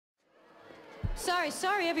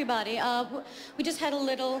Sorry, everybody. We just had a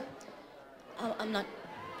little... I'm not...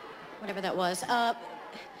 whatever that was.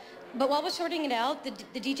 But while we're sorting it out, the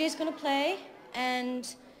DJ's gonna play,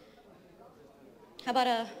 and... how about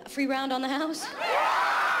a free round on the house?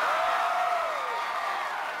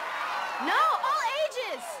 No, all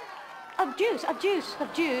ages! Of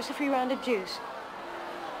juice, a free round of juice.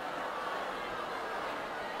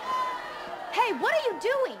 Hey, what are you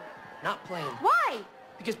doing? Not playing. Why?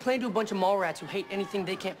 Because playing to a bunch of mall rats who hate anything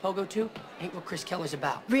they can't pogo to ain't what Chris Keller's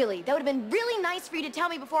about. Really? That would have been really nice for you to tell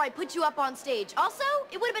me before I put you up on stage. Also,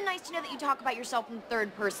 it would have been nice to know that you talk about yourself in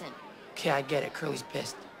third person. Okay, I get it. Curly's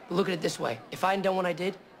pissed. But look at it this way. If I hadn't done what I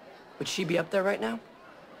did, would she be up there right now?